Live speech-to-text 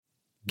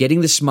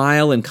Getting the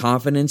smile and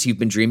confidence you've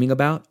been dreaming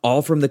about,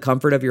 all from the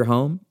comfort of your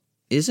home,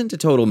 isn't a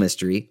total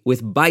mystery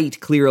with Bite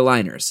Clear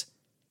Aligners.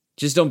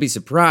 Just don't be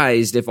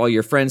surprised if all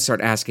your friends start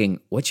asking,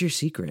 "What's your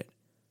secret?"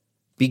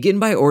 Begin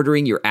by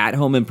ordering your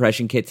at-home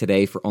impression kit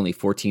today for only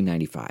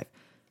 $14.95.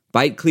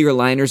 Bite Clear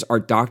Aligners are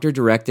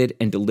doctor-directed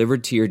and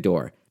delivered to your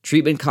door.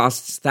 Treatment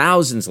costs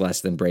thousands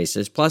less than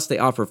braces, plus they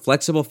offer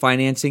flexible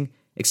financing,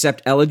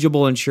 accept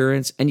eligible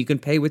insurance, and you can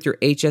pay with your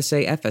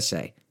HSA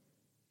FSA.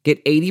 Get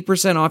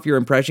 80% off your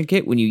impression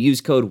kit when you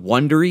use code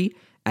WONDERY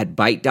at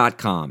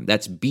Byte.com.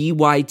 That's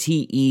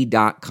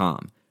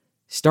BYTE.com.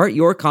 Start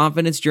your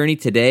confidence journey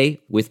today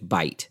with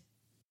Byte.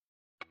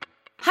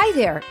 Hi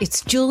there,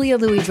 it's Julia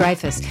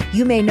Louis-Dreyfus.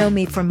 You may know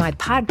me from my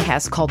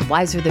podcast called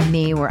Wiser Than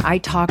Me, where I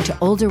talk to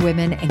older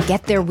women and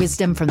get their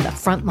wisdom from the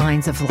front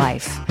lines of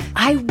life.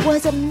 I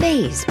was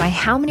amazed by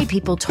how many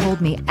people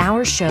told me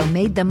our show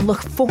made them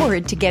look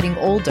forward to getting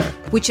older,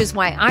 which is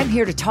why I'm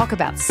here to talk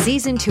about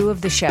season 2 of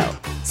the show.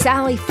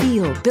 Sally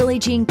Field, Billie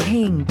Jean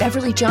King,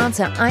 Beverly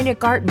Johnson, Ina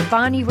Garten,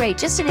 Bonnie Raitt,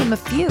 just to name a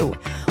few.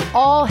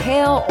 All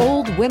hail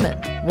old women.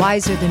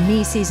 Wiser Than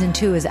Me season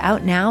 2 is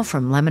out now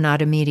from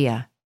Lemonada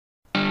Media.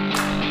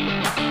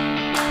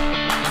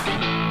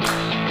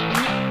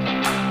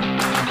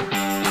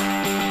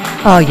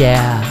 Oh,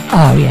 yeah.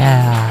 Oh,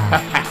 yeah.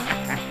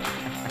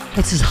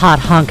 This is Hot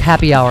Hunk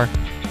Happy Hour.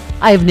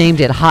 I have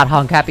named it Hot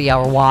Hunk Happy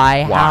Hour. Why?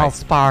 Hal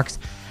Sparks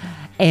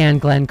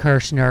and Glenn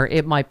Kirschner.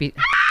 It might be...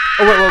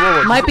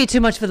 wait. Might be too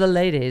much for the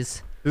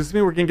ladies. Does this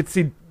mean we're going to get to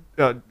see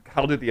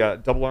Hal did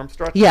the double arm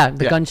stretch? Yeah,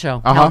 the gun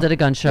show. Hal did a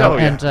gun show. Oh,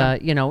 yeah.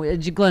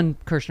 And, Glenn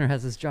Kirschner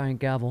has his giant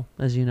gavel,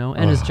 as you know,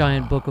 and his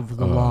giant book of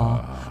the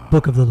law.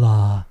 Book of the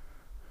law.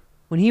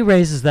 When he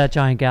raises that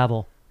giant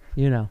gavel...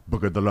 You know.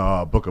 Book of the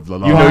law, book of the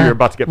law. You know you're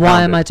about to get pounded.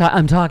 Why am I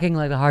I'm talking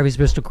like the Harvey's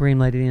Bristol Cream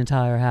Lady the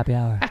entire happy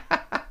hour.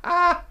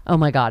 Oh,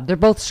 my God. They're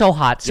both so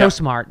hot, so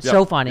smart,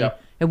 so funny.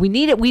 Yep. And we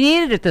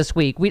needed it this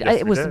week. Yes,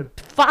 It was did. a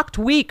fucked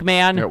week,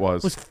 man. It was.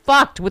 It was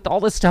fucked with all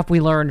the stuff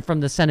we learned from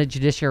the Senate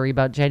Judiciary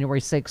about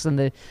January 6th and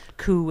the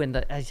coup and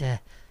the...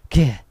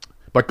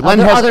 But Glenn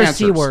other, has other answers.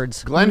 C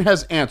words. Glenn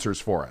has answers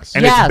for us.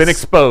 And Yes. it's been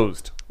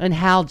exposed. And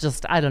Hal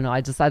just, I don't know.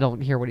 I don't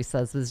hear what he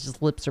says. His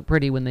just lips are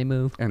pretty when they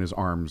move. And his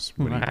arms.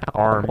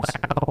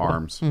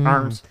 Arms.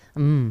 Arms.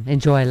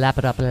 Enjoy. Lap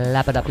it up,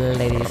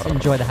 ladies.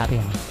 Enjoy the happy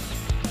hour.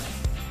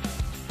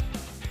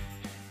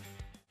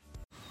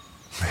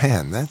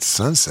 Man, that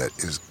sunset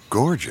is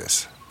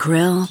gorgeous.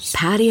 Grill,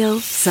 patio,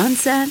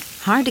 sunset.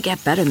 Hard to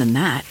get better than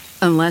that.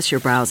 Unless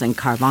you're browsing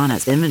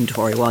Carvana's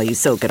inventory while you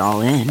soak it all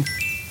in.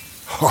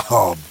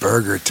 Oh,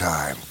 burger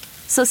time.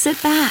 So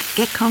sit back,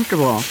 get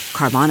comfortable.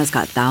 Carvana's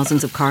got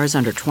thousands of cars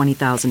under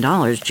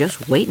 $20,000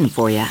 just waiting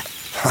for you.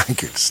 I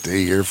could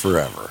stay here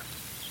forever.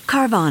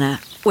 Carvana,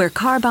 where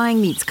car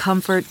buying meets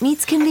comfort,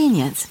 meets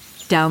convenience.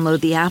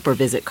 Download the app or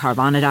visit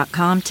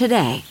Carvana.com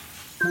today.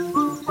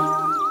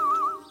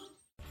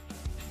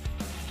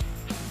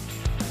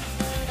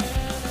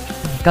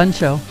 Gun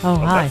show. Oh,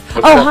 hi.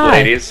 What's up,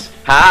 ladies?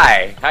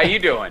 Hi. How you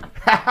doing?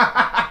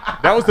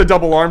 That was the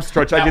double arm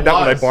stretch. I did that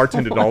when I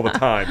bartended all the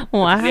time.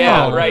 Wow.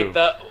 Yeah, right.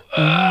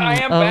 I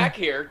am back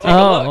here. Take a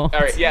look. All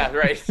right. Yeah,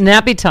 right.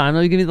 Nappy time.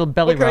 Let me give you the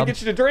belly What can I rub. get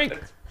you to drink?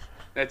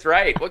 That's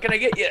right. What can I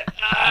get you?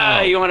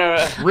 You want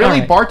to... Really?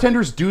 right.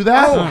 Bartenders do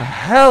that? Oh,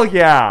 hell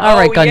yeah. All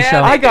right, Oh, gun yeah.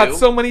 show. I They got do.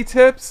 so many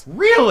tips.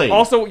 Really?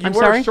 Also, you I'm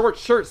wear sorry? a short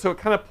shirt, so it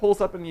kind of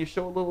pulls up and you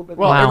show a little bit.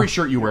 Well, Wow. every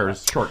shirt you wear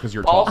is short because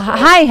you're tall. Also-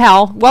 Hi,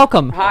 Hal.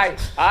 Welcome. Hi,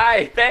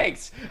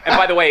 thanks. And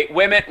by the way,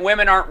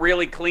 women aren't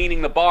really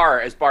cleaning the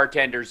bar as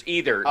bartenders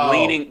either. Oh.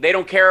 They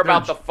don't care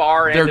about the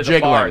far end they're of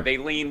the bar. jiggling.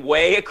 They lean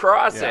way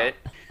across it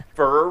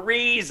for a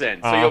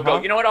reason. So you'll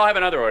go, you know what? I'll have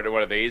another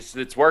one of these.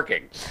 It's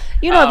working.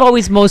 You know, I've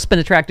always most been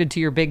attracted to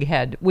your big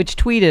head, which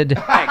tweeted,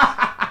 Thanks.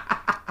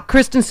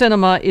 Kristen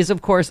Cinema is,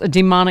 of course, a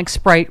demonic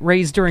sprite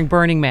raised during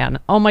Burning Man.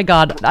 Oh, my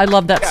God. I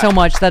love that so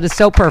much. That is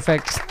so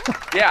perfect.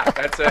 Yeah,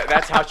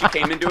 that's how she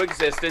came into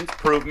existence.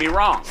 Prove me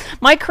wrong.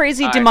 My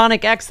crazy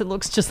demonic ex that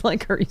looks just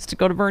like her used to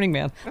go to Burning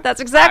Man. That's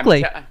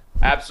exactly.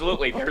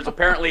 Absolutely. There's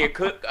apparently a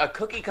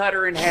cookie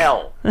cutter in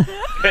hell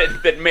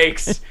that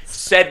makes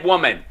said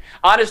woman.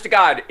 Honest to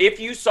God, if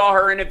you saw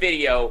her in a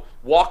video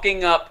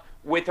walking up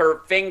with her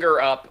finger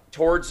up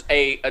towards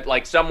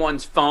like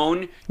someone's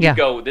phone, you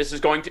go, "This is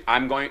going to.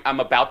 I'm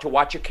about to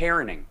watch a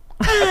Karening.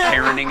 A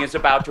Karening is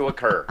about to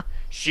occur."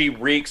 She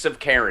reeks of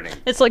Karening.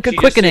 It's like a She just-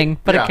 quickening,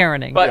 but a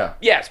Karening. But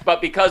yes, but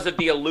because of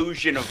the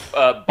illusion of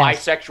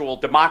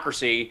bisexual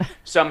democracy,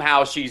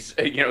 somehow she's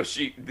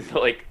she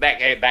like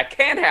that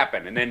can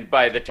happen, and then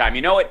by the time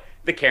you know it,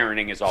 the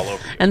Karening is all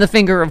over you. And the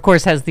finger, of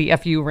course, has the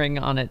FU ring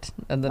on it.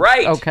 And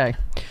Right. Okay.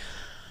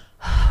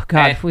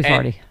 God, we've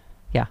already.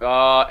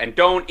 Yeah. And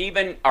don't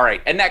even. All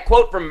right. And that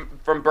quote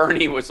from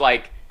Bernie was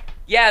like,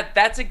 "Yeah,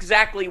 that's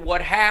exactly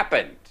what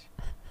happened."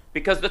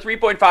 Because the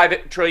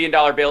 $3.5 trillion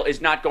bill is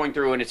not going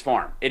through in its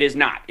form. It is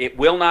not. It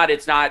will not.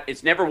 It's not.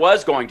 It's never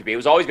was going to be. It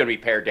was always going to be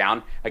pared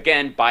down.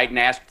 Again, Biden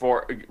ask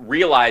for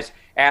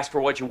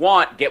what you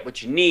want, get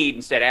what you need.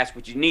 Instead, ask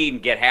what you need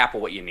and get half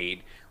of what you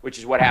need. which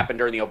is what happened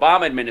during the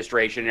Obama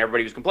administration and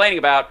everybody was complaining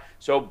about.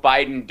 So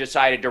Biden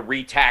decided to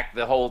retack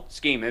the whole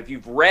scheme. If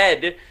you've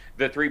read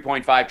the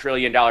 $3.5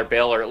 trillion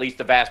bill, or at least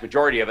the vast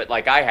majority of it,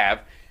 like I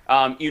have,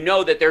 you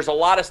know that there's a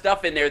lot of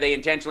stuff in there they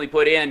intentionally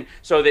put in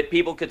so that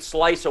people could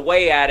slice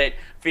away at it,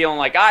 feeling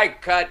like I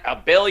cut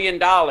 $1 billion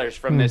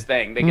from this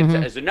thing. They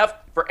there's enough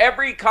for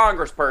every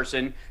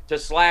congressperson to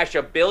slash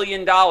 $1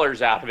 billion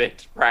out of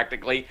it,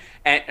 practically,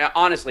 and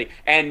honestly,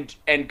 and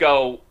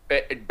go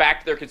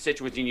back to their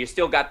constituency, and you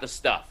still got the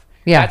stuff.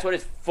 Yeah, that's what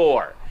it's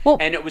for. Well,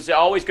 and it was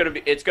always going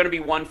to be. It's going to be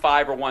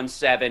 1.5 or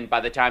 1.7 by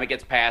the time it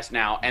gets passed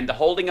now, and the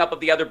holding up of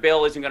the other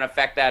bill isn't going to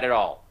affect that at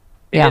all.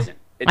 It isn't.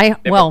 I'm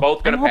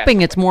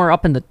hoping it's more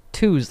up in the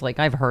twos, like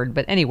I've heard.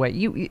 But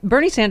anyway,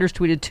 Bernie Sanders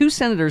tweeted 2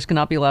 senators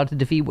cannot be allowed to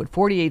defeat what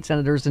 48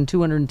 senators and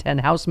 210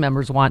 House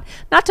members want.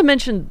 Not to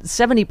mention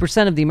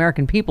 70% of the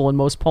American people in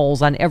most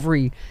polls on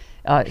every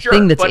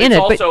thing that's in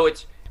it.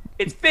 But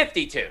it's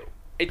 52.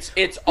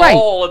 It's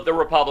all of the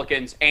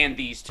Republicans and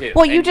these two.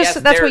 Well,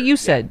 that's what you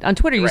said on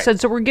Twitter. You said,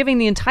 so we're giving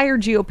the entire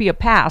GOP a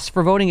pass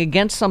for voting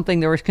against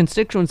something their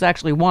constituents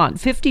actually want.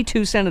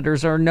 52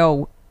 senators are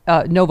no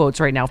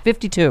votes right now.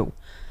 52.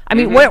 I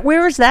mean,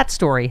 where is that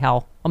story,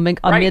 Hal, amid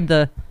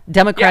the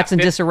Democrats in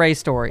disarray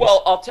stories?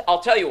 Well,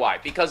 I'll tell you why.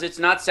 Because it's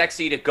not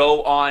sexy to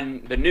go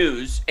on the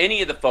news.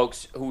 Any of the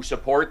folks who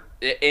support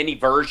any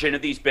version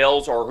of these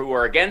bills or who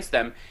are against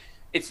them,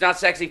 it's not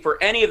sexy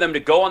for any of them to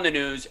go on the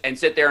news and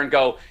sit there and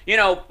go,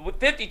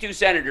 52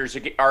 senators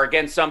are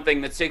against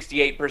something that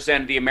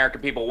 68% of the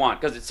American people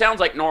want. Because it sounds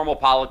like normal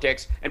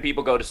politics and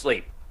people go to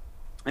sleep.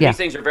 And these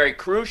things are very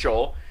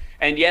crucial.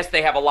 And yes,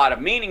 they have a lot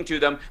of meaning to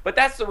them. But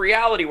that's the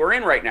reality we're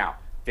in right now.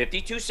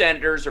 52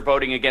 senators are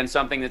voting against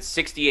something that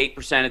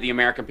 68% of the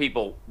American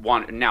people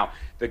want. Now,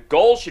 the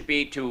goal should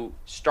be to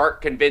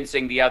start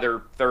convincing the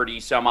other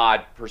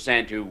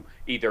 30-some-odd% who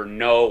either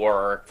know or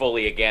are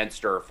fully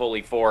against or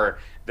fully for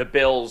the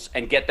bills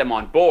and get them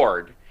on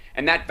board.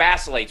 And that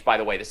vacillates, by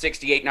the way. The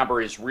 68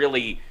 number is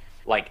really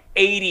like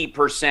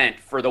 80%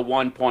 for the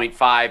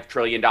 $1.5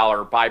 trillion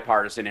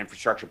bipartisan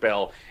infrastructure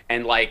bill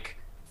and like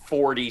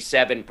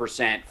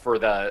 47% for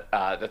the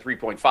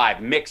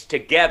 3.5. Mixed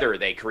together,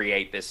 they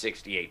create this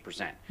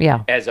 68%.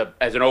 Yeah. As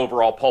an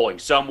overall polling,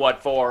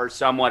 somewhat for,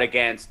 somewhat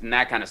against, and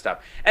that kind of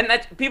stuff. And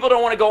that people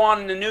don't want to go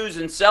on in the news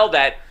and sell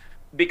that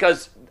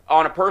because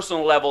on a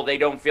personal level, they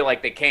don't feel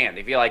like they can.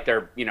 They feel like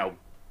they're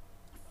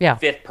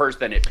fifth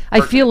person.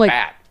 I feel like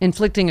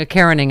inflicting a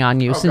Karening on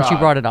you since you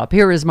brought it up.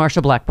 Here is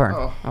Marsha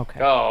Blackburn. Okay.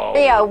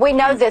 Yeah, we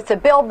know that the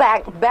Build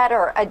Back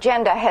Better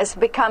agenda has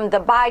become the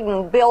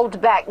Biden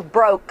Build Back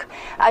Broke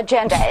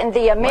agenda. And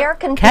the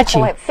American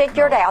people have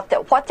figured out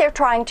that what they're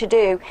trying to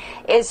do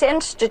is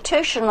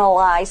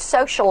institutionalize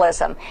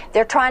socialism.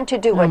 They're trying to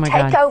do a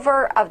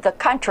takeover of the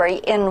country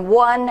in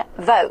one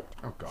vote.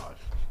 Oh, God.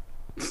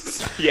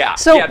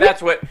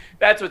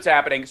 That's what's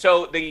happening.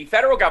 So the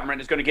federal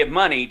government is going to give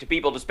money to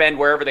people to spend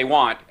wherever they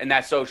want, and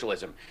that's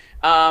socialism.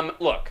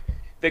 Look,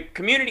 the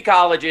community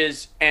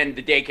colleges and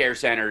the daycare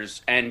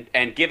centers and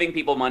giving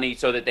people money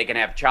so that they can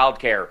have child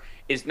care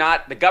is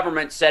not the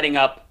government setting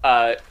up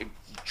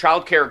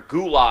child care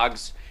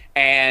gulags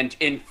and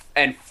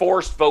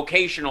forced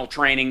vocational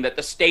training that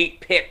the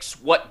state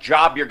picks what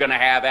job you're going to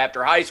have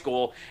after high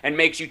school and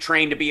makes you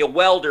train to be a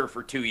welder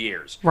for 2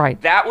 years. Right.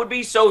 That would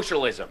be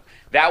socialism.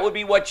 That would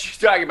be what she's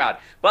talking about.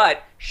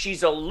 But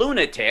she's a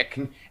lunatic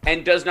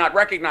and does not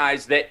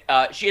recognize that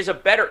she has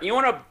you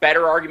want a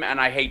better argument? And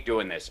I hate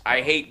doing this.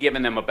 I hate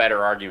giving them a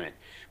better argument.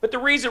 But the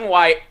reason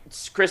why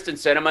Kristen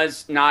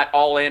Sinema's not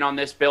all in on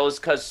this bill is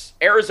because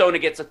Arizona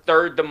gets a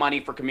third the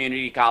money for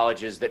community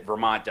colleges that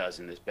Vermont does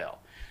in this bill.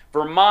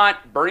 Vermont,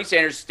 Bernie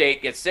Sanders'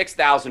 state, gets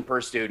 $6,000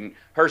 per student.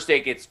 Her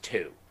state gets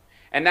 $2,000.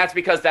 And that's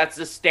because that's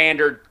the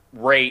standard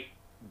rate,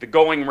 the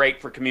going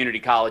rate for community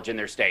college in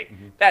their state.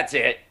 That's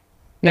it.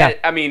 Yeah.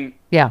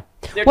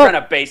 They're trying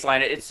to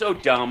baseline it. It's so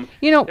dumb.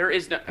 There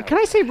is no. Can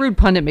I say Rude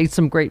Pundit made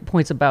some great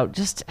points about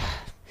just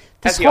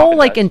this whole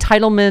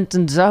entitlement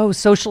and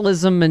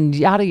socialism and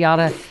yada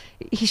yada.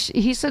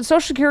 He said Social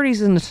Security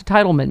is an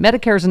entitlement.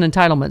 Medicare is an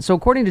entitlement. So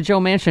according to Joe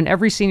Manchin,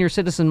 every senior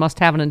citizen must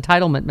have an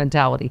entitlement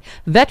mentality.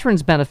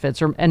 Veterans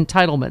benefits are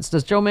entitlements.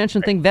 Does Joe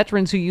Manchin think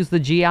veterans who use the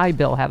GI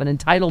Bill have an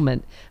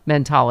entitlement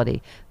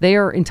mentality? They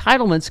are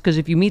entitlements because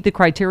if you meet the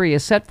criteria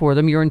set for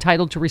them, you're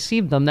entitled to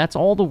receive them. That's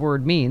all the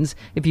word means.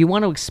 If you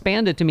want to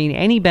expand it to mean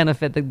any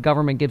benefit the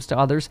government gives to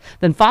others,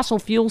 then fossil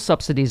fuel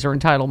subsidies are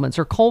entitlements,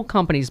 or coal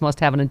companies must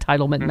have an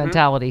entitlement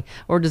mentality.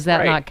 Or does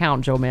that not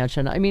count, Joe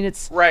Manchin? I mean,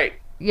 it's... Right.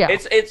 Yeah,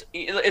 it's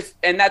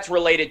and that's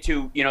related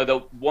to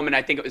the woman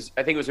I think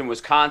it was in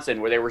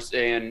Wisconsin where they were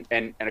saying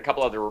and a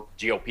couple other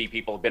GOP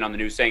people have been on the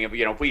news saying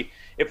if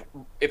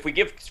we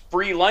give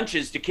free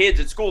lunches to kids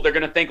at school they're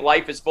going to think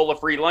life is full of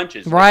free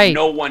lunches. Right.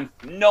 No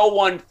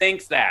one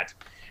thinks that.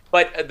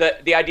 But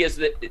the idea is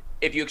that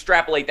if you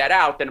extrapolate that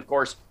out, then of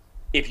course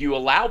if you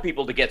allow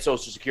people to get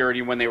Social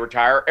Security when they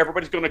retire,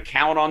 everybody's going to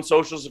count on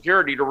Social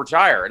Security to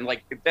retire, and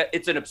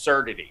it's an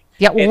absurdity.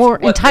 Yeah, we're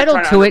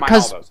entitled to it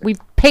because we've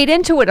paid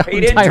into it our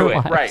entire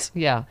lives. Right?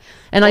 Yeah,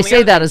 and I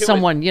say that as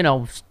someone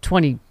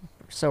 20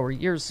 so, or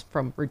years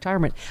from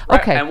retirement.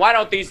 Right. Okay. And why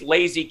don't these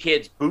lazy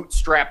kids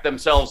bootstrap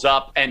themselves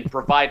up and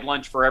provide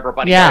lunch for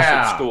everybody Yeah. else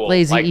at school?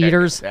 Lazy like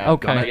eaters. Yeah,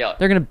 Okay. yeah.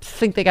 They're going to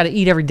think they got to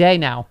eat every day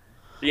now.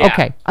 Yeah.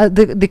 Okay.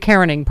 The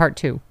Karening part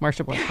 2.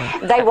 Marsha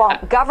Blackburn. They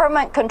want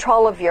government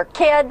control of your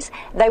kids.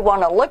 They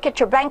want to look at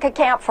your bank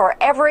account for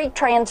every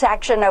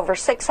transaction over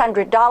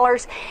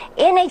 $600.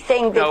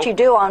 Anything that you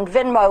do on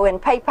Venmo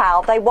and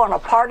PayPal, they want a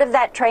part of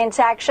that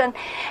transaction.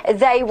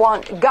 They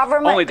want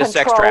government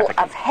control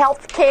of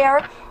health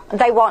care.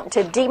 They want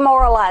to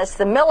demoralize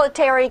the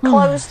military,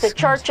 close the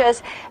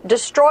churches,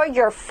 destroy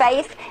your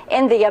faith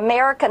in the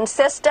American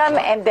system,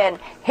 and then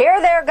here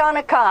they're going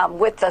to come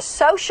with the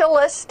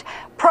socialist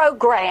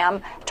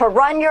program to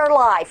run your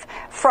life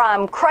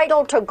from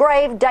cradle to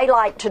grave,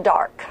 daylight to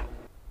dark.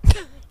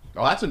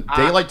 Oh, that's a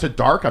daylight to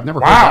dark. I've never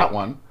heard that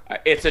one.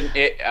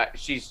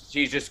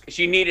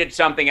 She needed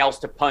something else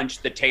to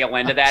punch the tail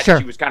end of that. Sure.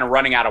 She was kind of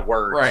running out of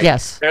words. Right.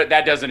 Yes.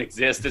 That doesn't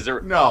exist.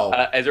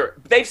 No.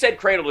 They've said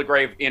cradle to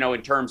grave,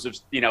 in terms of,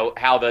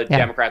 how the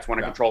Democrats want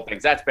to control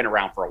things. That's been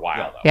around for a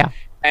while, though.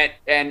 Yeah.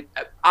 And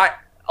I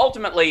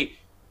ultimately,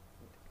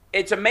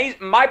 it's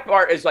amazing. My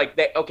part is like,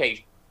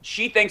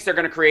 she thinks they're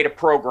going to create a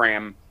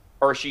program,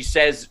 or she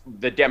says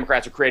the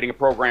Democrats are creating a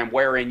program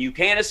wherein you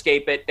can't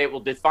escape it. It will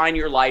define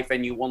your life,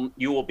 and you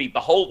will be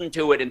beholden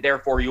to it, and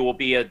therefore you will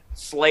be a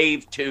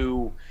slave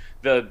to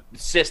the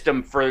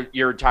system for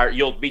your entire.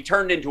 You'll be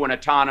turned into an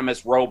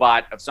autonomous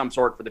robot of some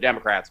sort for the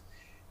Democrats,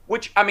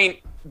 which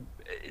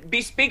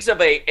speaks of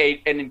an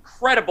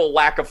incredible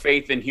lack of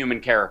faith in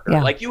human character.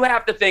 Yeah. Like, you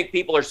have to think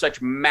people are such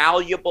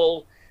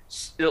malleable,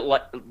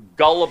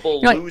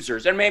 gullible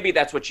losers, and maybe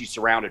that's what she's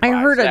surrounded by.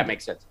 So that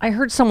makes sense. I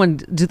heard someone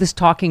do this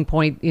talking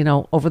point,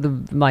 over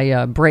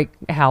my break,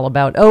 Hal,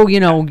 about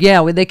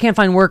they can't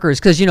find workers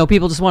because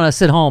people just want to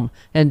sit home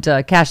and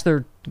cash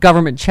their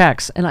government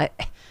checks, and I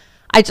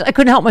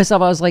couldn't help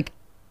myself. I was like,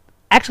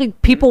 actually,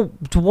 people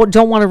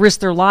don't want to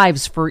risk their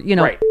lives for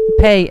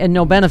pay and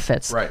no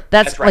benefits. Right.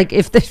 That's like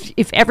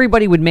if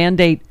everybody would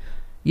mandate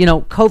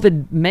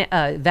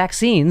COVID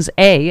vaccines,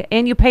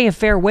 and you pay a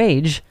fair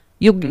wage.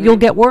 You'll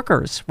get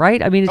workers,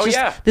 right? I mean,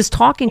 it's this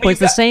talking point's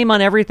the same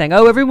on everything.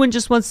 Oh, everyone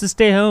just wants to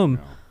stay home.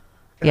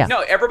 Yeah. No,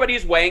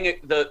 everybody's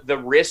weighing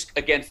the risk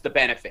against the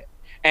benefit.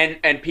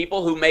 And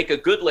people who make a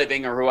good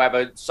living or who have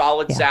a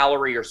solid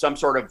salary or some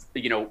sort of,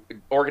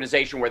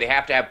 organization where they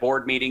have to have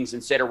board meetings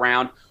and sit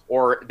around,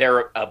 or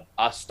they're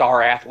a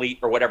star athlete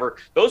or whatever,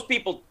 those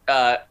people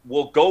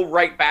will go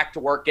right back to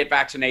work, get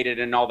vaccinated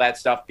and all that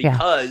stuff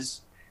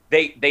because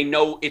they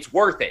know it's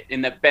worth it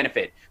in the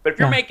benefit. But if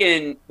you're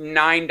making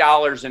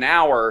 $9 an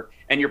hour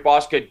and your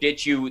boss could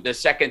ditch you the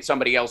second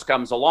somebody else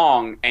comes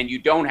along, and you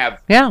don't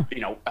have,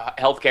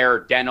 healthcare or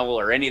dental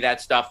or any of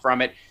that stuff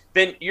from it,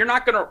 then you're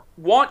not going to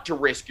want to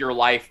risk your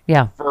life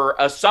for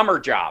a summer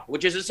job,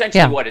 which is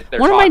essentially what they're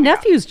One of my talking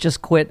nephews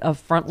just quit a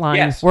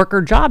frontline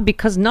worker job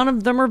because none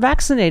of them are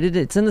vaccinated.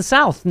 It's in the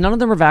South. None of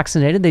them are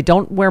vaccinated. They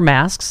don't wear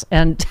masks.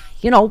 And,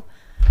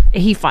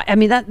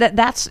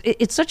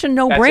 it's such a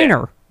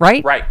no-brainer,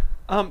 right? Right.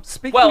 And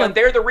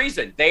they're the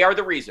reason. They are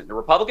the reason. The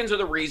Republicans are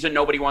the reason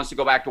nobody wants to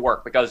go back to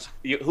work, because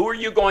who are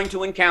you going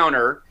to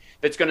encounter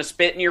that's going to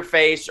spit in your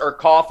face or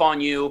cough on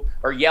you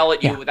or yell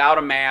at you without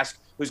a mask,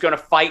 who's going to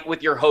fight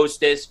with your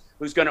hostess,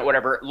 who's going to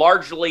whatever?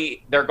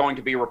 Largely, they're going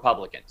to be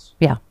Republicans.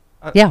 Yeah.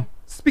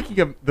 Speaking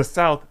of the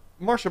South,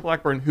 Marsha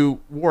Blackburn, who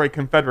wore a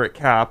Confederate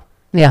cap,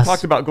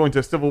 talked about going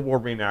to Civil War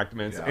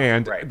reenactments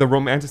and the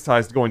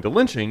romanticized going to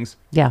lynchings.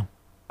 Yeah.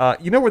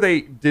 Where they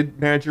did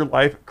manage your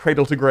life,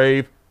 cradle to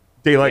grave,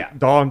 daylight,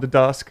 dawn to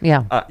dusk.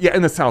 Yeah.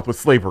 In the South with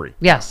slavery.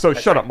 Yes. So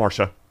shut up,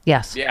 Marsha.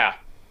 Yes. Yeah.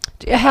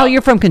 Hal,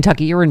 you're from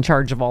Kentucky. You're in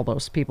charge of all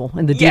those people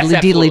in the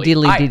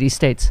deedly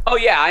states. Oh,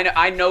 yeah.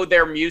 I know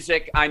their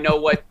music. I know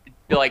what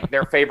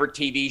their favorite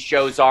TV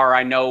shows are.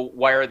 I know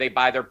where they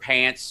buy their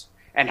pants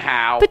and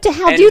how. But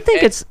Hal, do you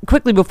think it's,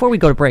 quickly before we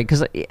go to break,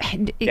 because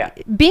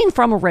being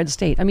from a red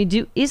state, I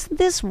mean, is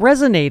this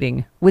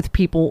resonating with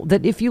people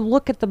that if you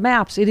look at the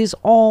maps, it is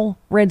all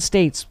red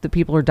states that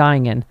people are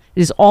dying in?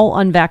 It is all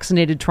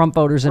unvaccinated Trump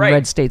voters in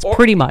red states,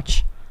 pretty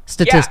much.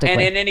 Statistically. Yeah,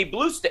 and in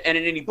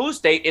any blue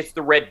state, it's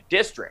the red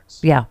districts.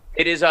 Yeah.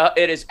 It is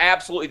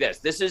absolutely this.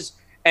 This is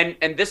and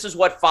this is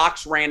what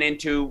Fox ran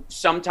into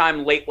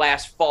sometime late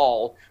last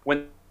fall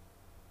when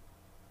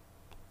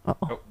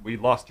we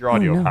lost your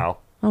audio,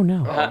 Hal. Oh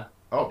no.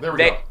 There we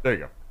go. There you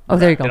go. Oh,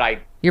 there you go.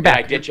 You're back.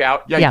 Did I ditch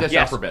out? Yeah, you ditched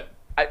out for a bit.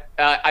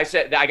 I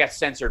said I got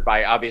censored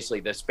by obviously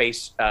the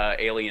space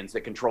aliens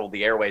that controlled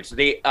the airwaves.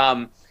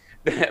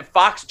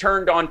 Fox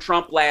turned on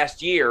Trump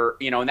last year,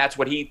 and that's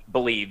what he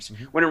believes.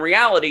 When in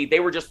reality, they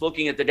were just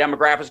looking at the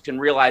demographics and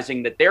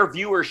realizing that their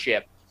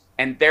viewership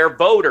and their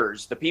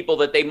voters, the people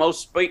that they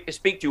most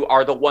speak to,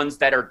 are the ones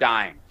that are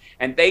dying.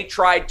 And they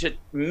tried to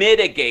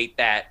mitigate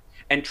that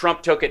And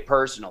Trump took it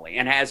personally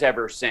and has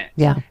ever since.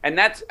 Yeah. And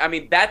that's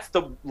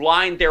the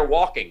line they're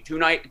walking. 2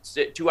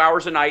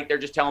 hours a night, they're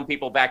just telling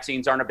people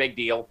vaccines aren't a big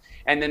deal.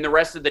 And then the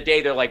rest of the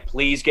day, they're like,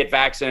 please get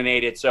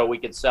vaccinated so we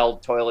can sell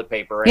toilet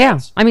paper. Yeah.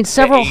 I mean,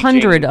 several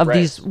hundred of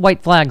these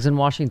white flags in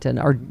Washington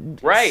are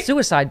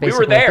suicide, basically.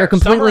 We were there. They're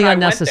completely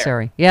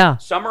unnecessary. Yeah.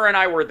 Summer and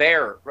I were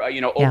there,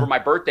 over my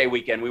birthday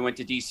weekend. We went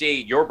to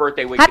D.C. Your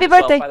birthday weekend. Happy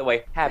birthday. By the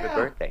way, happy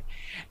birthday.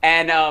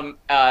 And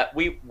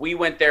we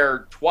went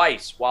there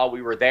twice while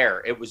we were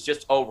there. It was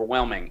just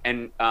overwhelming.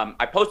 And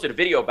I posted a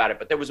video about it,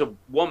 but there was a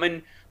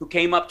woman who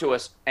came up to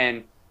us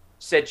and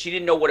said she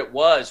didn't know what it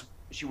was.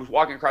 She was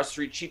walking across the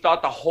street. She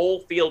thought the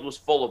whole field was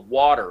full of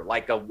water,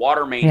 like a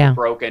water main had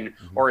broken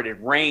or it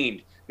had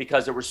rained,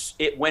 because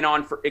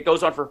it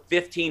goes on for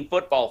 15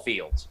 football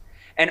fields.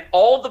 And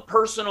all the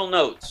personal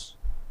notes,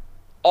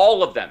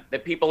 all of them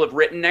that people have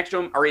written next to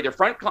them, are either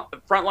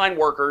frontline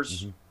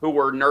workers who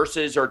were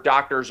nurses or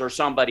doctors or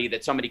somebody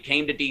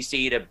came to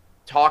D.C. to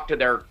talk to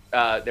their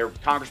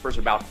congressperson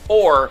about,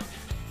 or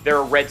they're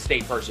a red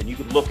state person. You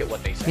could look at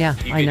what they say. Yeah,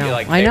 I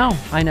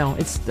know.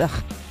 It's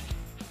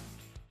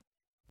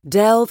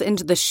Delve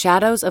into the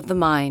shadows of the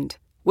mind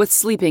with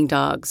Sleeping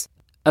Dogs,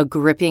 a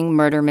gripping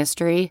murder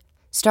mystery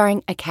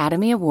starring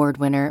Academy Award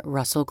winner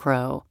Russell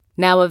Crowe.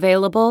 Now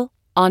available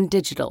on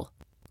digital.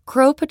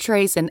 Crowe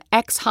portrays an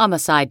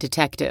ex-homicide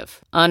detective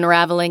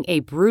unraveling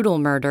a brutal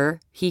murder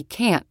he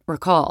can't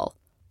recall.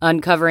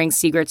 Uncovering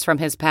secrets from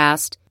his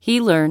past, he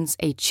learns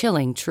a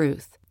chilling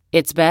truth.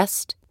 It's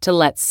best to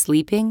let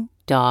sleeping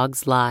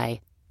dogs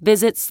lie.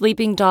 Visit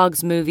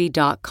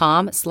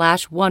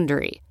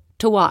sleepingdogsmovie.com/Wondery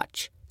to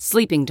watch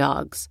Sleeping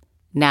Dogs,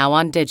 now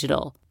on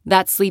digital.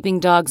 That's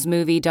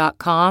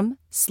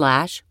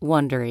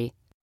sleepingdogsmovie.com/Wondery.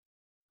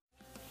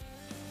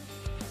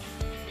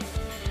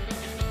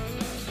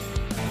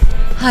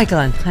 Hi,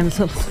 Glenn. I'm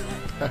a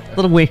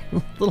little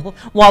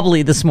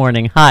wobbly this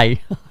morning. Hi.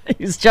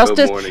 Is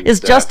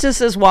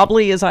Justice as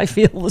wobbly as I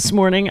feel this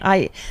morning?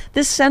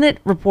 This Senate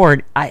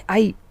report,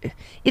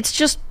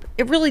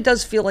 it really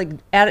does feel like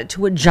added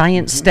to a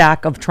giant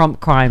stack of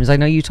Trump crimes. I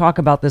know you talk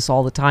about this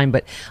all the time,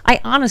 but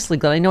I honestly,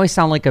 Glenn, I know I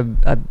sound like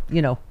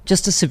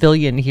just a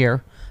civilian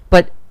here,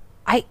 but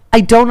I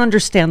don't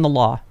understand the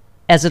law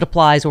as it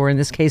applies, or in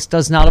this case,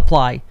 does not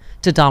apply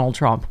to Donald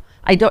Trump.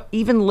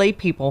 Even lay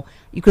people,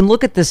 you can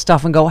look at this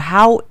stuff and go,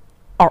 how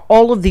are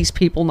all of these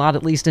people not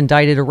at least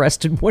indicted,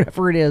 arrested,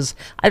 whatever it is?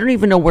 I don't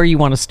even know where you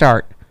want to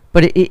start,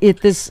 but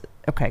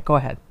okay, go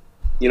ahead.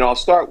 I'll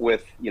start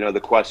with, the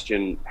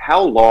question,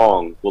 how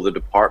long will the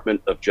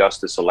Department of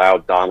Justice allow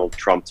Donald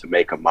Trump to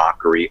make a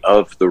mockery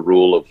of the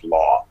rule of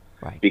law?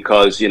 Right.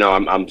 Because,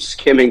 I'm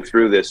skimming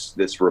through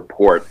this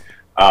report,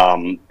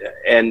 and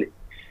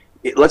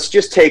let's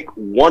just take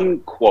one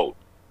quote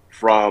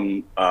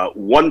from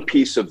one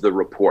piece of the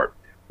report.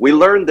 We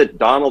learned that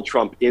Donald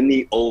Trump in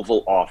the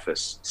Oval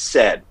Office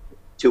said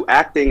to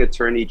Acting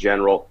Attorney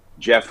General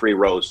Jeffrey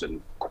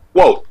Rosen,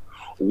 quote,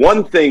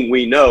 "One thing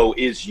we know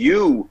is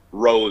you,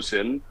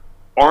 Rosen,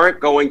 aren't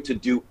going to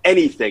do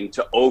anything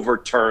to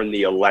overturn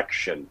the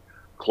election,"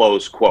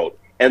 close quote.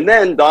 And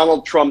then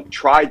Donald Trump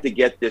tried to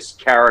get this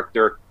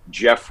character,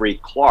 Jeffrey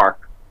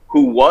Clark,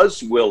 who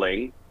was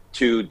willing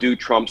to do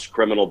Trump's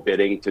criminal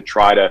bidding to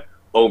try to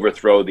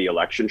overthrow the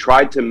election,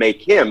 tried to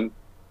make him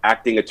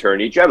acting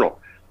attorney general.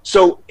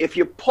 So if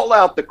you pull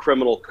out the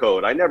criminal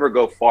code, I never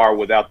go far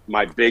without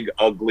my big,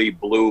 ugly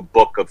blue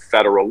book of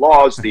federal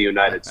laws, the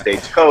United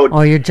States Code.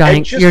 Oh, your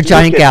giant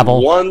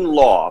gavel. One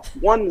law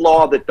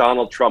that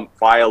Donald Trump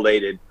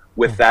violated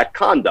with that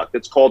conduct.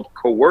 It's called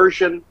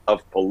coercion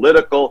of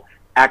political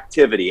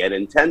activity. And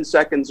in 10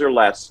 seconds or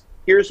less,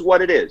 here's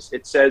what it is.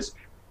 It says,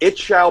 it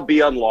shall be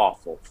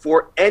unlawful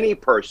for any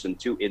person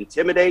to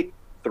intimidate,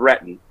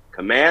 threaten,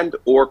 command,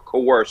 or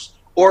coerce,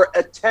 or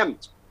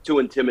attempt to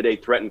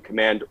intimidate, threaten,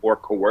 command, or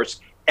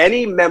coerce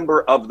any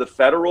member of the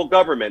federal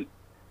government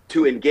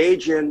to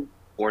engage in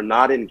or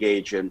not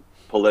engage in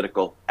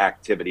political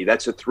activity.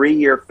 That's a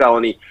 3-year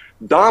felony.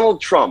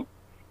 Donald Trump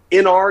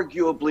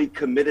inarguably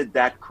committed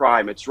that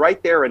crime. It's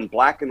right there in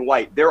black and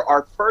white. There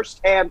are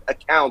firsthand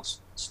accounts,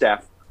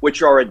 Steph,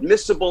 which are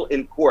admissible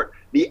in court,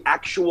 the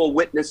actual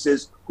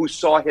witnesses who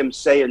saw him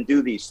say and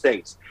do these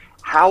things.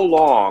 How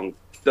long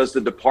does the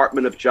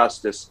Department of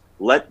Justice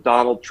let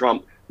Donald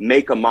Trump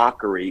make a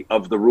mockery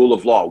of the rule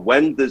of law?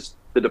 When does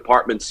the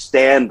department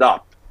stand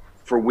up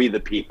for we the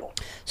people?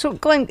 So,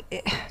 Glenn,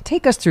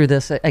 take us through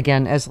this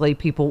again as lay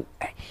people.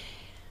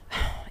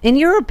 In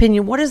your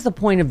opinion, what is the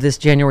point of this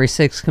January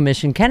 6th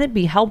commission? Can it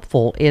be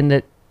helpful in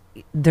that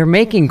they're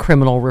making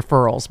criminal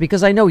referrals?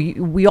 Because I know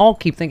we all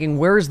keep thinking,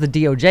 where's the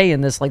DOJ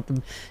in this? Like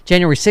the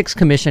January 6th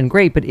commission,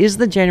 great, but is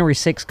the January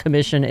 6th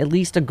commission at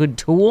least a good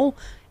tool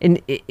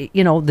in,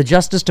 the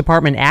Justice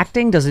Department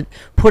acting? Does it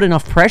put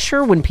enough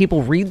pressure when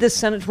people read this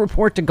Senate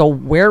report to go,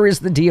 where is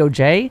the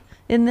DOJ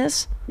in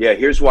this? Yeah,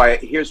 here's why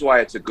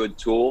it's a good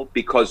tool,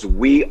 because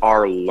we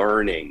are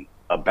learning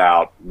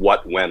about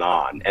what went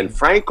on. And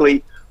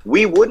frankly,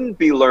 we wouldn't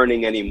be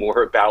learning any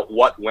more about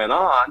what went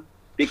on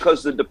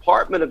because the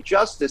Department of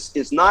Justice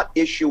is not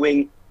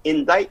issuing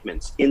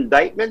indictments,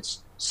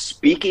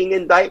 speaking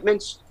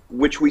indictments,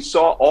 which we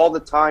saw all the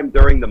time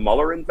during the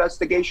Mueller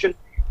investigation,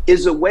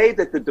 is a way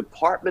that the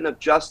Department of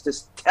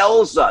Justice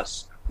tells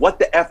us what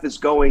the F is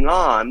going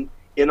on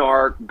in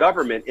our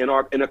government, in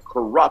a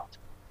corrupt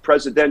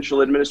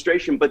presidential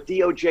administration. But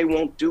DOJ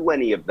won't do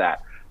any of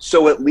that.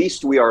 So at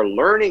least we are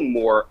learning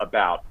more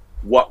about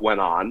what went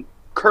on,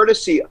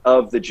 courtesy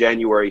of the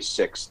January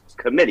 6th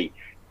committee.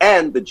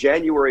 And the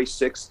January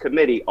 6th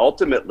committee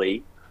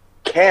ultimately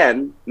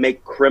can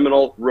make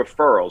criminal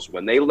referrals.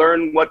 When they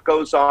learn what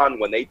goes on,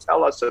 when they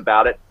tell us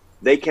about it,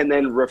 they can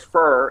then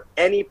refer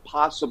any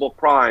possible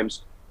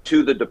crimes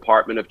to the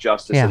Department of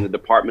Justice, and the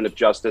Department of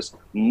Justice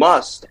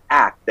must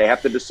act. They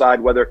have to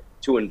decide whether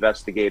to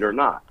investigate or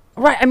not.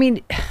 Right. I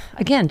mean,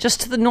 again,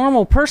 just to the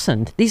normal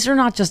person, these are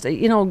not just,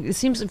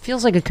 it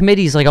feels like a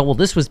committee's like, oh, well,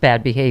 this was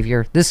bad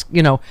behavior. This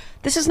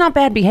is not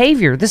bad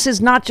behavior. This is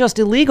not just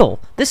illegal.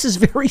 This is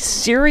very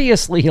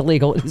seriously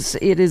illegal.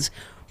 It is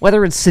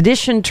whether it's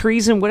sedition,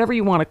 treason, whatever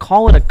you want to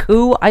call it, a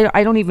coup.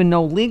 I don't even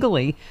know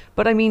legally.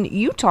 But I mean,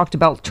 you talked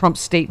about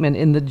Trump's statement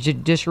in the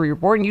Judiciary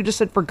Report, and you just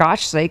said, for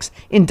gosh sakes,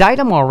 indict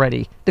him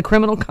already. The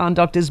criminal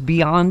conduct is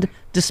beyond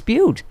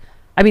dispute.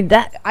 I mean,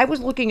 I was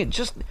looking at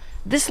just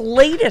this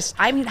latest.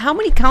 I mean, how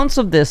many counts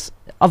of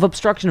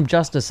obstruction of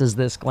justice is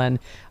this, Glenn?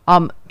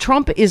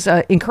 Trump is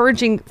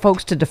encouraging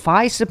folks to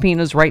defy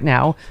subpoenas right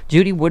now.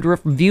 Judy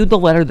Woodruff viewed the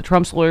letter that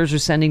Trump's lawyers are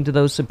sending to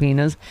those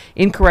subpoenas,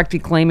 incorrectly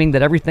claiming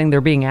that everything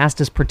they're being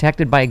asked is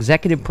protected by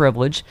executive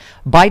privilege.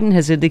 Biden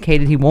has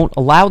indicated he won't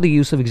allow the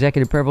use of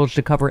executive privilege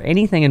to cover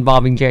anything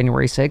involving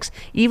January 6th.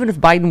 Even if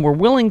Biden were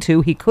willing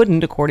to, he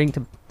couldn't, according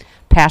to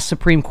past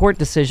Supreme Court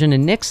decision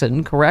in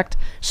Nixon, correct?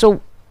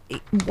 So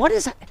what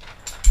is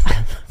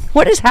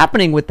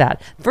happening with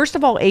that? First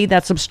of all, A,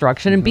 that's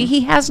obstruction, and B,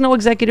 he has no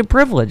executive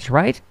privilege,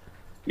 right?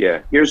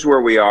 Yeah, here's where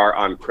we are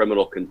on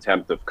criminal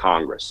contempt of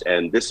Congress,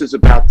 and this is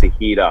about to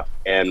heat up,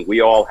 and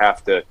we all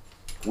have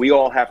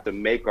to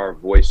make our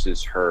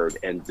voices heard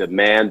and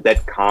demand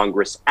that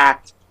Congress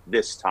act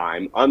this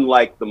time,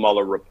 unlike the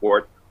Mueller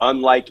report,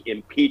 unlike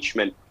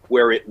impeachment,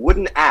 where it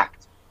wouldn't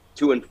act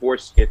to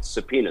enforce its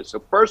subpoenas. So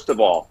first of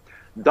all,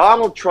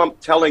 Donald Trump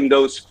telling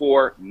those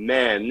four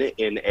men,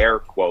 in air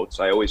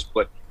quotes, I always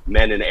put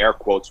men in air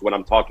quotes when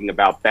I'm talking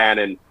about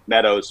Bannon,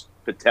 Meadows,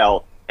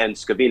 Patel, and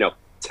Scavino,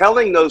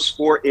 telling those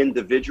four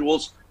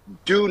individuals,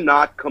 do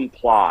not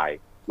comply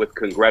with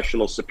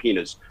congressional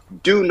subpoenas,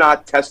 do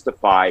not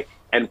testify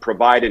and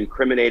provide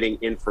incriminating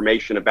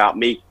information about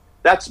me.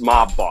 That's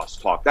mob boss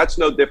talk. That's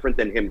no different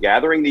than him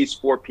gathering these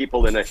four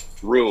people in a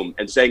room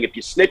and saying, if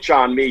you snitch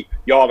on me,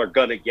 y'all are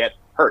going to get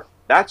hurt.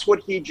 That's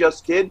what he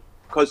just did,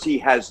 because he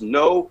has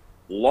no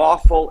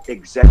lawful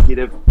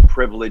executive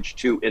privilege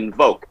to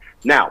invoke.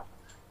 Now,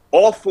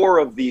 all four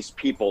of these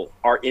people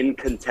are in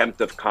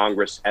contempt of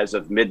Congress as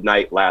of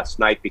midnight last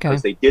night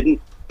because they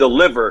didn't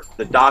deliver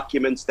the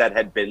documents that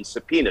had been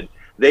subpoenaed.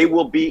 They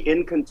will be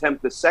in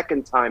contempt the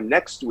second time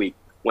next week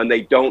when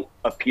they don't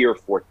appear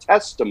for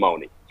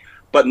testimony.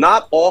 But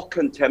not all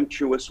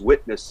contemptuous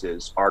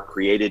witnesses are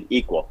created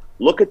equal.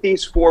 Look at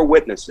these four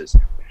witnesses.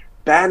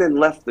 Bannon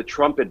left the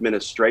Trump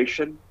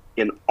administration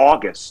in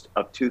August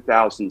of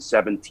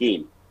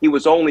 2017. He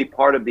was only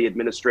part of the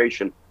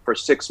administration for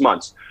 6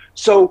 months.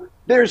 So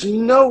there's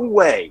no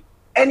way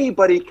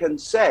anybody can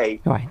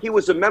say he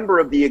was a member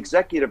of the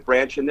executive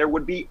branch and there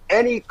would be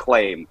any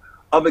claim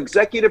of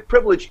executive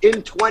privilege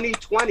in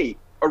 2020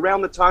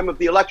 around the time of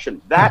the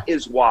election. That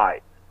is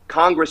why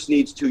Congress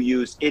needs to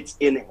use its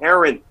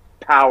inherent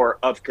power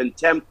of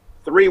contempt.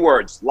 3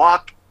 words,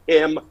 lock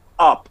him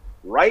up.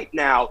 Right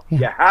now,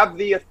 you have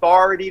the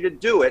authority to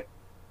do it,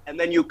 and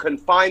then you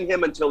confine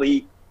him until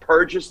he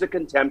purges the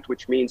contempt,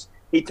 which means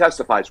he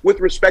testifies. With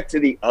respect to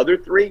the other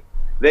 3,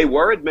 they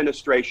were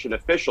administration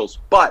officials,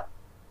 but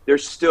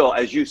there's still,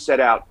 as you set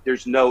out,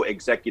 there's no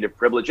executive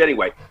privilege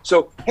anyway.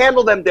 So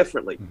handle them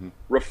differently.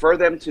 Refer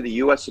them to the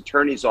U.S.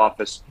 Attorney's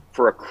Office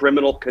for a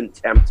criminal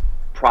contempt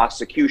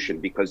prosecution,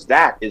 because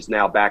that is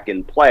now back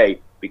in play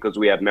because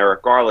we have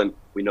Merrick Garland.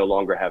 We no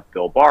longer have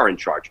Bill Barr in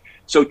charge.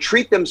 So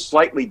treat them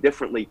slightly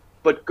differently,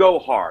 but go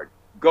hard,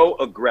 go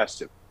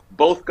aggressive,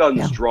 both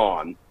guns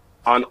drawn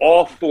on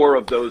all 4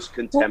 of those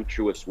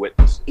contemptuous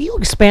witnesses. You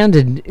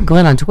expanded,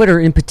 Glenn, on Twitter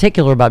in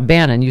particular about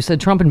Bannon. You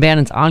said Trump and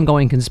Bannon's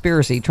ongoing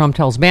conspiracy. Trump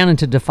tells Bannon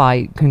to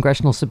defy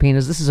congressional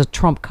subpoenas. This is a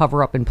Trump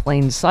cover-up in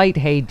plain sight.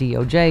 Hey,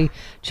 DOJ,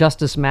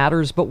 justice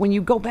matters. But when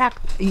you go back,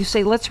 you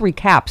say, let's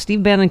recap.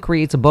 Steve Bannon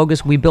creates a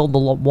bogus We Build the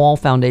Wall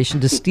Foundation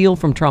to steal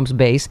from Trump's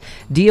base.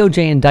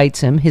 DOJ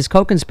indicts him. His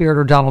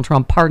co-conspirator, Donald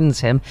Trump,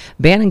 pardons him.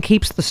 Bannon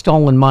keeps the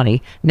stolen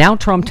money. Now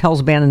Trump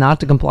tells Bannon not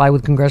to comply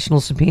with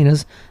congressional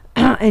subpoenas.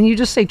 And you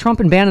just say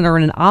Trump and Bannon are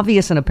in an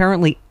obvious and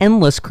apparently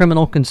endless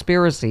criminal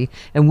conspiracy,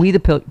 and we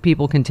the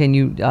people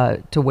continue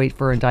to wait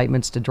for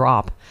indictments to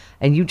drop.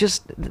 And you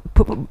just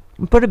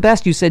put it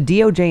best. You said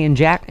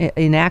DOJ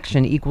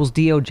inaction equals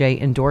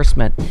DOJ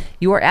endorsement.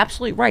 You are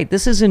absolutely right.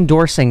 This is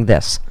endorsing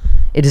this.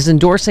 It is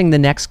endorsing the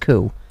next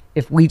coup.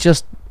 If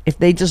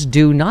they just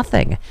do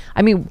nothing.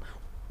 I mean,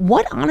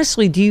 what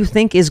honestly do you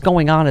think is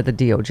going on at the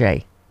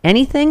DOJ?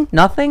 Anything?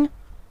 Nothing?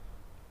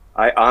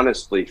 I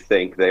honestly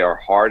think they are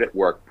hard at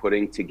work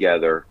putting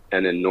together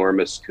an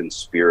enormous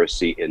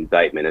conspiracy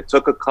indictment. It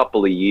took a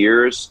couple of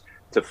years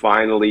to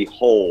finally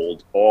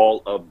hold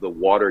all of the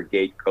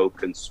Watergate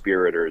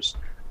co-conspirators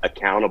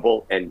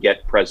accountable and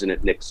get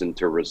President Nixon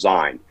to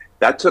resign.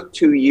 That took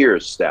 2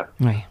 years, Steph.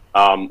 Right.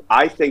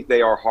 I think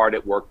they are hard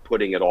at work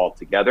putting it all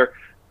together.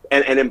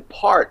 And in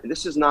part,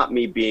 this is not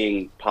me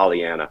being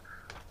Pollyanna.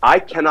 I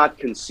cannot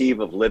conceive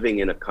of living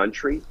in a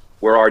country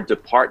where our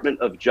Department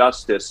of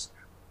Justice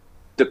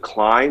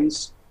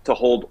declines to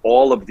hold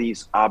all of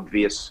these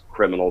obvious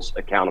criminals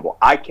accountable.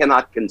 I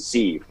cannot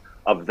conceive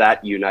of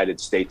that United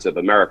States of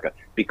America,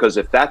 because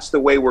if that's the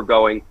way we're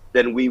going,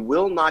 then we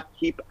will not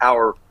keep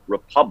our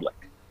republic.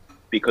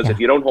 Because if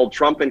you don't hold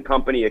Trump and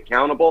company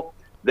accountable,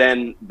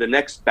 then the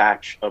next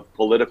batch of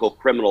political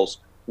criminals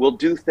will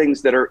do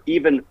things that are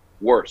even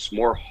worse,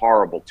 more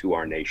horrible to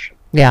our nation.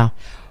 Yeah.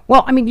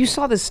 Well, I mean, you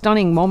saw this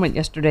stunning moment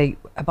yesterday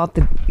about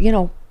the,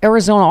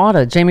 Arizona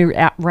audit. Jamie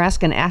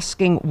Raskin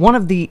asking one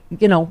of the,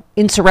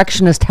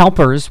 insurrectionist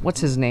helpers,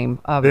 what's his name?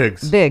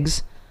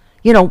 Biggs.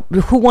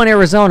 Who won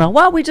Arizona?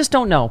 Well, we just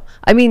don't know.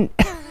 I mean,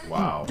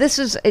 wow. This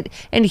is it.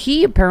 And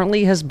he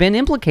apparently has been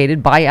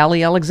implicated by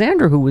Ali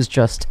Alexander, who was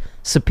just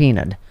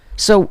subpoenaed.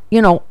 So,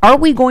 are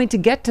we going to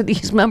get to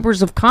these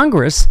members of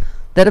Congress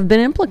that have been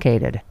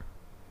implicated?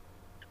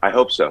 I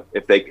hope so.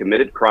 If they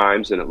committed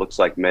crimes, and it looks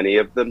like many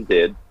of them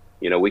did,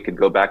 we could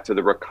go back to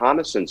the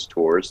reconnaissance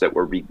tours that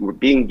were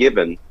being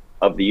given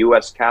of the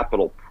U.S.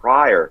 Capitol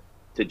prior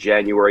to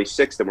January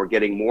 6th. And we're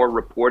getting more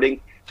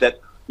reporting that,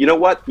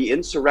 the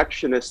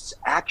insurrectionists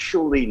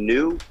actually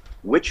knew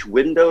which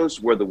windows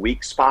were the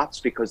weak spots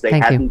because they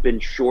hadn't been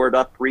shored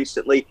up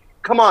recently.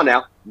 Come on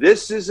now.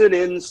 This is an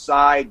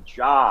inside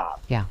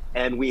job. Yeah.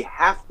 And we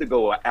have to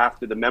go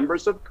after the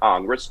members of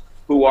Congress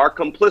who are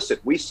complicit.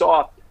 We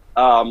saw,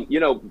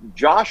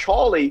 Josh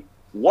Hawley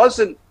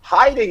wasn't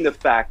hiding the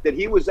fact that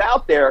he was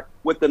out there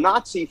with the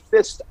Nazi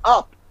fist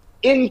up,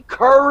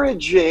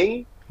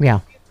 encouraging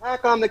the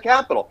attack on the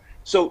Capitol.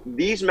 So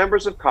these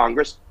members of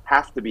Congress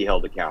have to be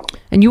held accountable.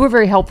 And you were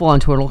very helpful on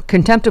Twitter.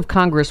 Contempt of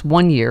Congress,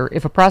 1 year.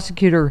 If a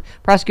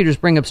prosecutors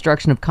bring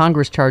obstruction of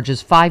Congress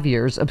charges, 5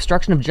 years.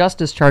 Obstruction of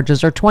justice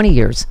charges are 20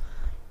 years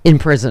in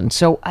prison.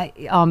 So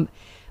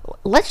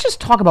let's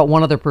just talk about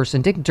one other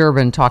person, Dick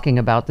Durbin, talking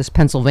about this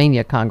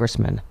Pennsylvania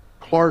congressman.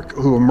 Clark,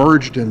 who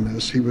emerged in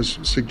this, he was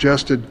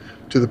suggested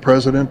to the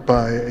president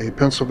by a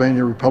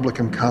Pennsylvania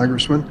Republican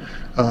congressman,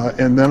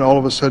 and then all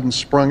of a sudden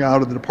sprung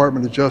out of the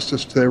Department of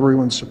Justice to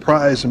everyone's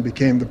surprise and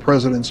became the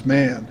president's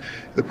man.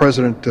 The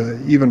president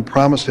even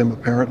promised him,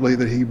 apparently,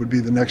 that he would be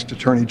the next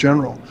attorney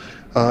general.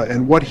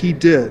 And what he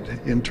did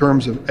in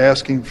terms of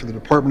asking for the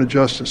Department of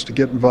Justice to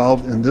get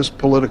involved in this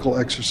political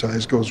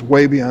exercise goes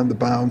way beyond the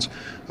bounds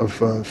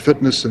of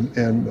fitness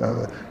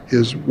and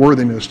his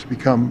worthiness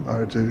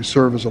to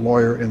serve as a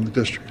lawyer in the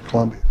District of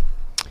Columbia.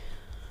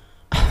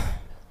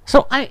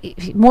 So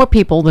more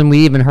people than we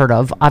even heard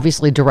of,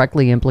 obviously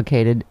directly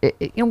implicated.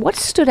 What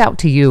stood out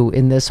to you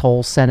in this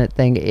whole Senate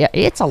thing?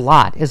 It's a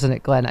lot, isn't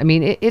it, Glenn? I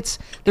mean,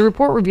 the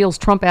report reveals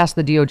Trump asked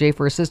the DOJ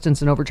for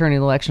assistance in overturning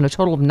the election a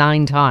total of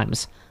 9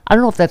 times. I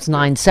don't know if that's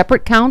 9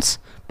 separate counts,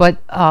 but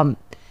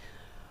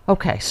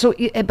okay. So,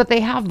 but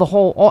they have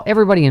the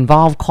everybody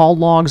involved, call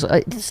logs,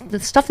 the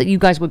stuff that you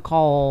guys would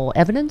call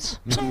evidence.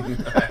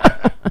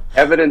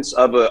 Evidence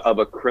of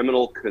a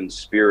criminal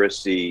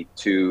conspiracy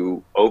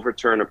to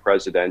overturn a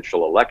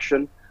presidential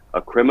election,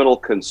 a criminal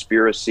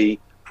conspiracy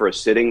for a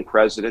sitting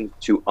president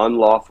to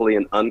unlawfully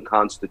and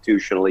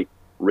unconstitutionally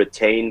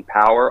retain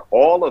power.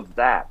 All of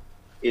that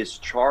is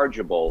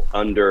chargeable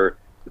under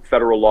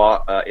federal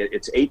law.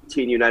 It's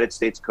 18 United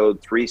States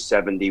Code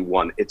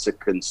 371. It's a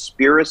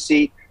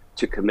conspiracy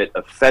to commit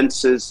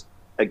offenses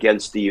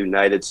against the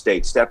United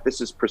States. Steph,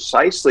 this is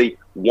precisely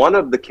one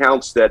of the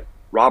counts that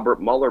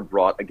Robert Mueller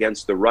brought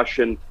against the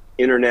Russian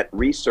Internet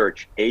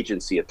Research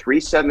Agency, a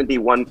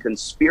 371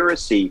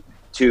 conspiracy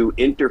to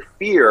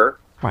interfere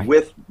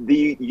with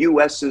the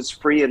U.S.'s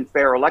free and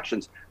fair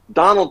elections.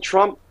 Donald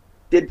Trump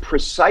did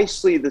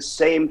precisely the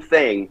same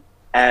thing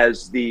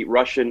as the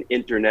Russian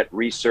Internet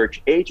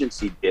Research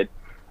Agency did.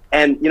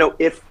 And,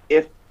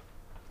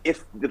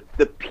 if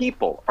the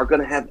people are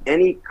going to have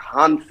any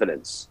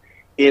confidence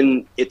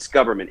in its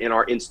government, in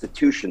our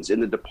institutions, in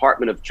the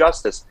Department of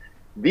Justice,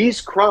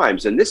 these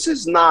crimes, and this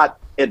is not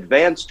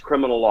advanced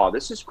criminal law,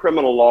 this is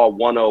criminal law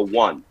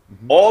 101.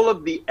 Mm-hmm. All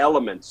of the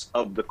elements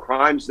of the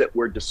crimes that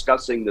we're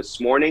discussing this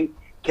morning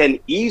can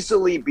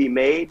easily be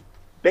made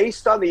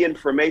based on the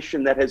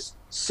information that has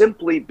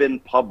simply been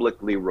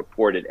publicly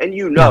reported. And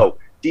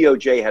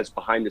DOJ has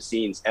behind the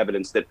scenes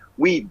evidence that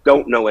we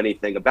don't know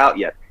anything about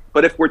yet.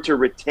 But if we're to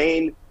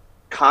retain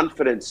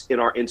confidence in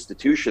our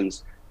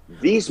institutions,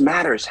 these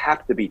matters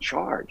have to be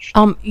charged.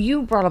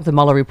 You brought up the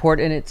Mueller report,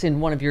 and it's in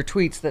one of your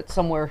tweets that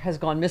somewhere has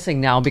gone missing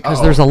now because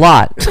there's a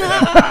lot.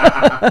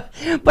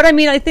 But I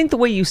mean, I think the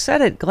way you said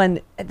it, Glenn,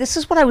 this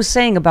is what I was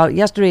saying about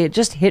yesterday. It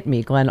just hit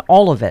me, Glenn,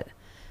 all of it.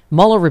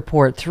 Mueller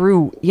report,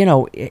 through,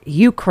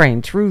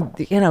 Ukraine, through,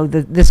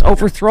 this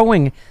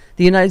overthrowing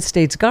the United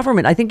States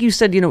government. I think you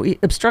said,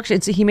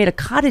 obstruction, he made a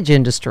cottage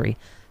industry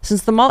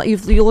since the Mueller,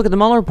 you look at the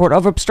Mueller report,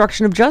 of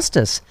obstruction of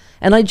justice.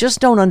 And I just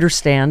don't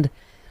understand.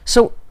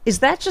 So is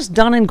that just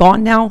done and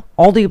gone now?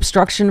 All the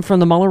obstruction from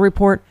the Mueller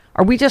report?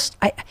 Are we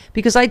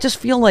because I just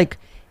feel like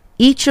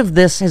each of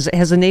this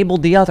has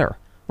enabled the other,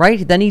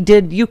 right? Then he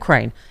did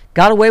Ukraine,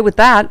 got away with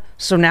that.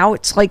 So now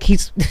it's like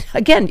he's,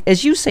 again,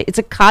 as you say, it's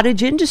a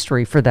cottage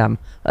industry for them,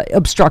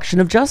 obstruction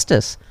of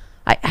justice.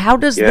 How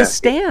does this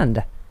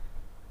stand?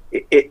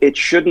 It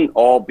shouldn't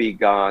all be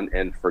gone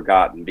and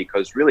forgotten,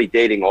 because really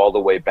dating all the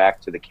way back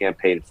to the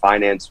campaign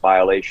finance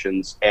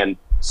violations and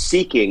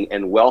seeking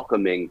and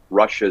welcoming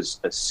Russia's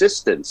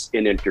assistance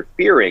in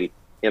interfering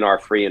in our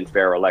free and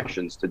fair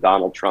elections to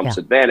Donald Trump's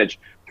advantage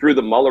through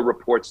the Mueller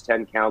report's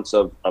 10 counts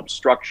of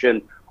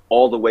obstruction,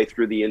 all the way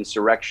through the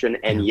insurrection,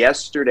 and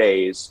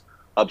yesterday's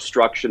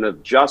obstruction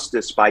of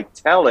justice by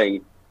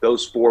telling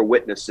those 4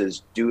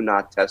 witnesses, do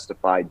not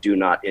testify, do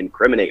not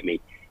incriminate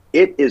me.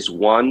 It is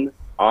one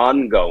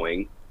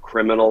ongoing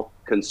criminal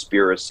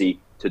conspiracy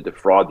to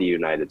defraud the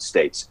United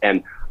States.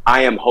 And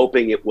I am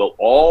hoping it will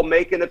all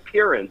make an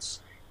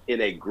appearance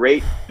in a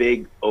great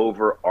big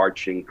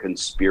overarching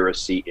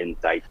conspiracy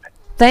indictment.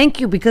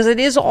 Thank you, because it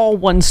is all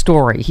one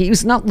story. He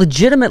was not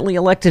legitimately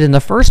elected in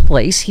the first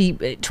place. He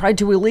tried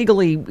to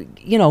illegally,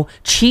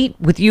 cheat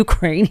with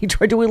Ukraine. He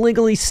tried to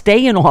illegally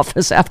stay in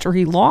office after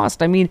he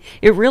lost. I mean,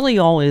 it really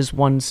all is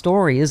one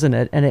story, isn't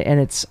it? And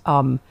it's,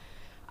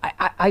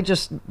 I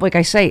just, like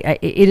I say,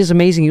 it is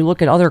amazing. You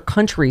look at other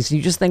countries,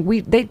 you just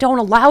think they don't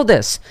allow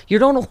this. You're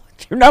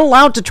not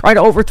allowed to try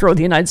to overthrow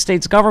the United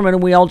States government,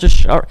 and we all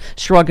just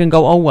shrug and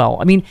go, oh well.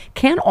 I mean,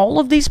 can all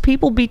of these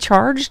people be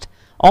charged?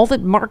 All the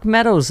Mark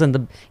Meadows and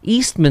the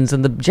Eastmans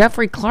and the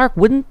Jeffrey Clark,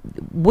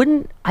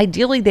 wouldn't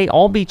ideally they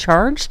all be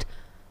charged?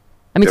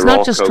 I mean, it's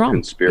not just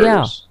Trump.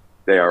 Yeah.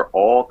 They are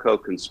all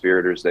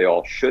co-conspirators. They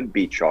all should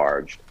be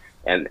charged.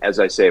 And as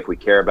I say, if we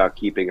care about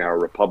keeping our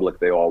republic,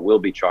 they all will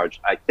be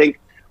charged. I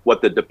think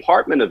what the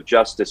Department of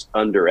Justice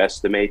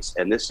underestimates,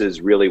 and this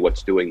is really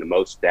what's doing the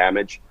most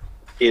damage,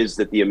 is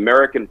that the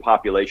American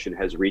population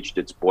has reached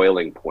its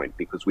boiling point,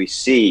 because we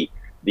see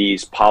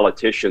these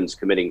politicians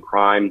committing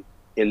crime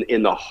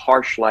in the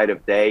harsh light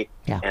of day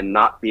and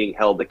not being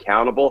held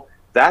accountable.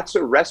 That's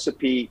a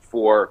recipe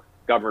for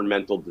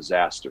governmental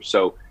disaster.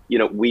 So,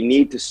 we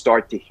need to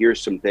start to hear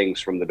some things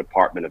from the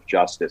Department of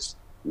Justice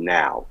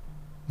now.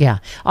 Yeah.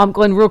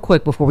 Glenn, real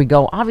quick before we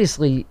go,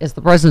 obviously, as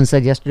the president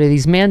said yesterday,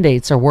 these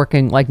mandates are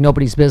working like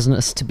nobody's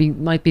business.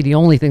 Might be the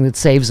only thing that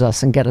saves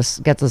us and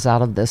gets us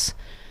out of this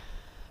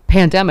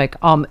pandemic.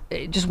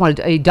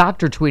 A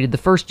doctor tweeted, the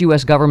first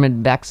U.S.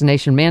 government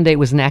vaccination mandate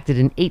was enacted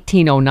in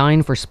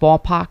 1809 for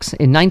smallpox.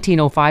 In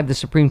 1905, the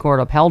Supreme Court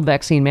upheld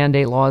vaccine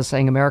mandate laws,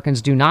 saying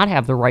Americans do not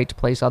have the right to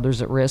place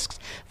others at risk.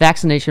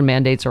 Vaccination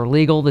mandates are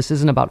legal. This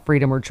isn't about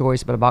freedom or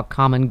choice, but about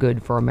common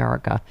good for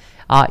America.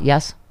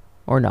 Yes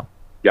or no?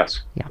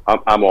 Yes. Yeah.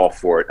 I'm all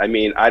for it. I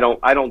mean, I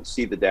don't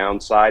see the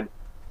downside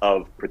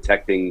of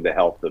protecting the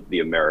health of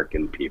the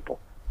American people.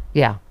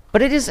 Yeah.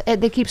 But it is,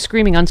 they keep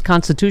screaming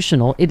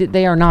unconstitutional.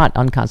 They are not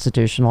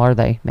unconstitutional, are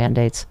they,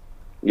 mandates?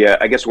 Yeah,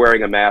 I guess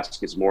wearing a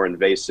mask is more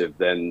invasive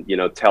than,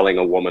 telling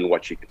a woman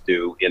what she could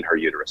do in her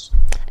uterus.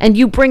 And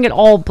you bring it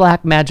all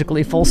back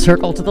magically full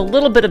circle to the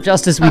little bit of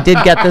justice we did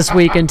get this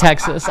week in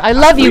Texas. I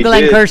love you,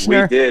 Glenn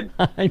Kirschner. We did.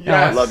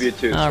 I love you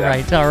too, All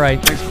Steph.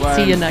 right. Thanks, Glenn.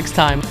 See you next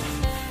time.